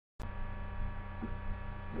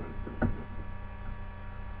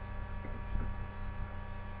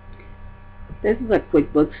This is a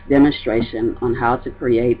QuickBooks demonstration on how to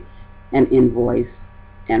create an invoice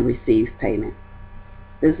and receive payment.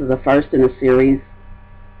 This is the first in a series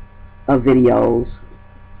of videos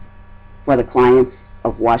for the clients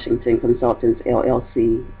of Washington Consultants,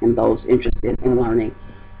 LLC, and those interested in learning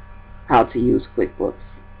how to use QuickBooks.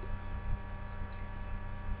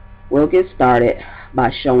 We'll get started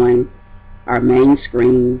by showing our main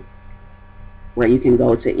screen, where you can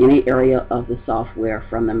go to any area of the software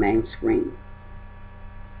from the main screen.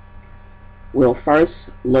 We'll first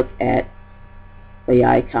look at the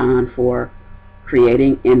icon for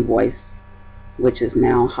creating invoice, which is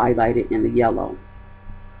now highlighted in the yellow.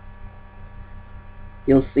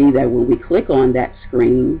 You'll see that when we click on that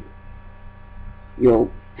screen,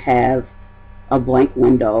 you'll have a blank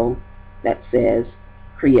window that says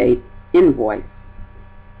create invoice.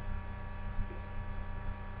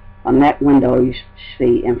 On that window, you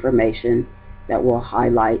see information that will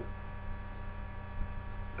highlight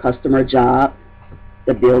customer job,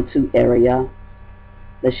 the bill to area,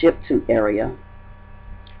 the ship to area,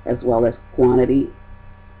 as well as quantity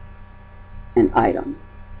and item.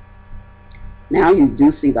 Now you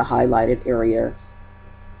do see the highlighted area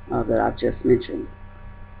that I've just mentioned.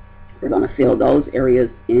 We're going to fill those areas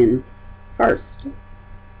in first.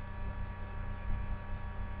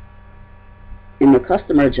 In the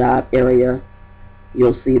customer job area,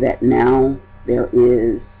 you'll see that now there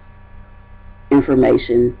is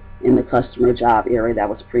information in the customer job area that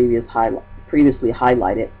was previously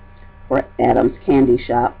highlighted. For Adam's Candy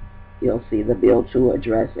Shop, you'll see the bill to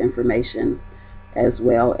address information as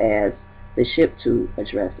well as the ship to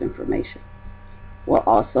address information. We'll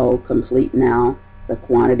also complete now the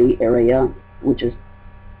quantity area, which is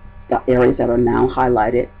the areas that are now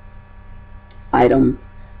highlighted: item,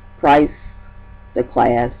 price, the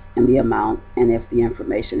class, and the amount, and if the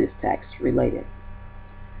information is tax related.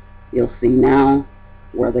 You'll see now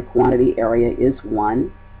where the quantity area is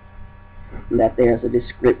 1, that there's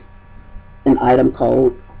an item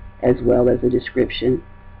code as well as a description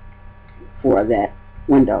for that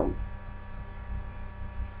window.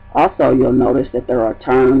 Also, you'll notice that there are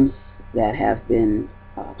terms that have been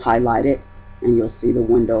highlighted, and you'll see the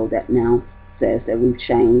window that now says that we've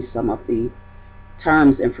changed some of the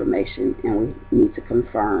terms information, and we need to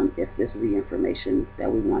confirm if this is the information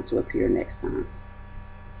that we want to appear next time.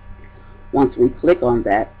 Once we click on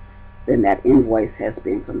that, then that invoice has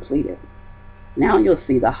been completed. Now you'll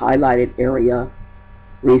see the highlighted area,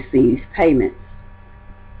 receive payments,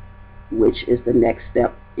 which is the next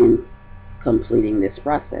step in completing this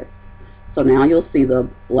process. So now you'll see the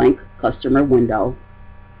blank customer window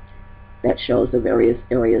that shows the various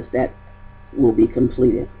areas that will be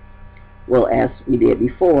completed. We'll, as we did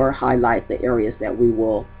before, highlight the areas that we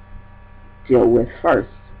will deal with first.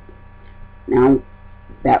 Now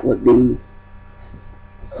that would be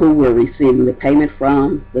who we're receiving the payment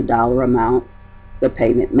from, the dollar amount, the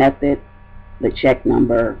payment method, the check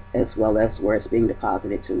number, as well as where it's being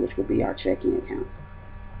deposited to, which will be our checking account.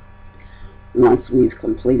 Once we've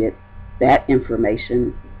completed that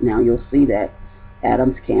information, now you'll see that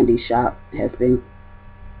Adam's Candy Shop has been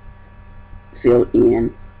filled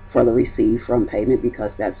in for the receive from payment,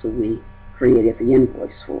 because that's who we created the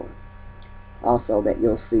invoice for. Also, that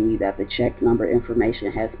you'll see that the check number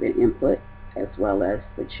information has been input, as well as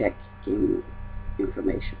the checking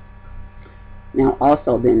information. Now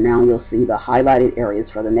also then, now you'll see the highlighted areas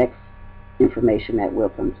for the next information that we'll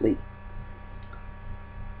complete.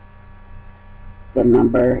 The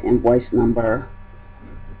number, invoice number,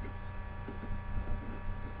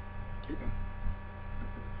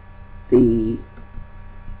 the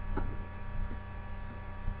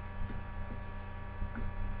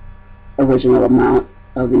original amount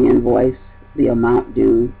of the invoice, the amount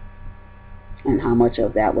due, and how much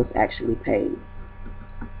of that was actually paid.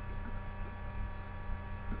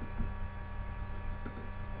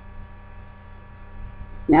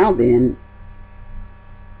 Now then,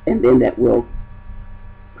 and then that will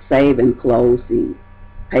save and close the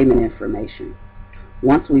payment information.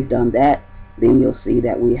 Once we've done that, then you'll see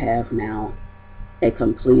that we have now a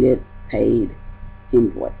completed paid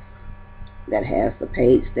invoice that has the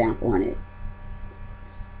paid stamp on it.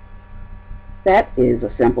 That is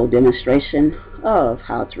a simple demonstration of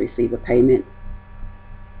how to receive a payment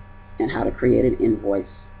and how to create an invoice.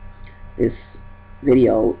 This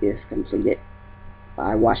video is completed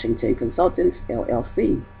by Washington Consultants,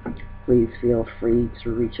 LLC. Please feel free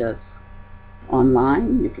to reach us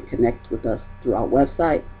online. You can connect with us through our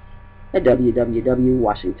website at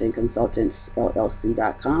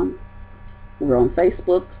www.washingtonconsultantsllc.com. We're on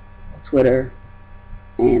Facebook, Twitter,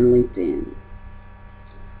 and LinkedIn.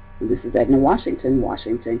 This is Edna Washington,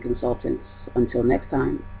 Washington Consultants. Until next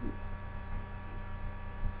time.